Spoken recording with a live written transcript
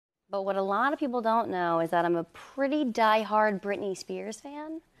But what a lot of people don't know is that I'm a pretty die-hard Britney Spears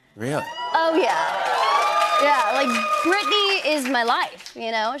fan. Really? Oh, yeah. Yeah, like, Britney is my life,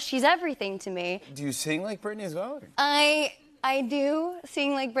 you know? She's everything to me. Do you sing like Britney as well? I do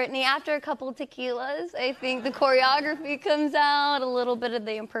sing like Britney. After a couple tequilas, I think the choreography comes out, a little bit of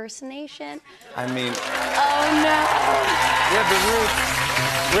the impersonation. I mean... Oh, no. We have the roots.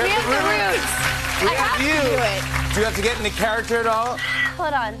 We have the roots. We have you. To do it. Do you have to get into character at all?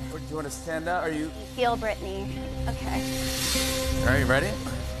 Hold on. Or do you want to stand up? Are you... Feel Britney. Okay. Are you ready?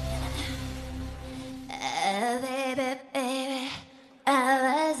 Oh, baby, baby,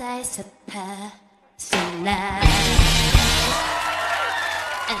 how was I supposed to know?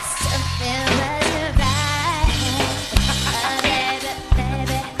 And something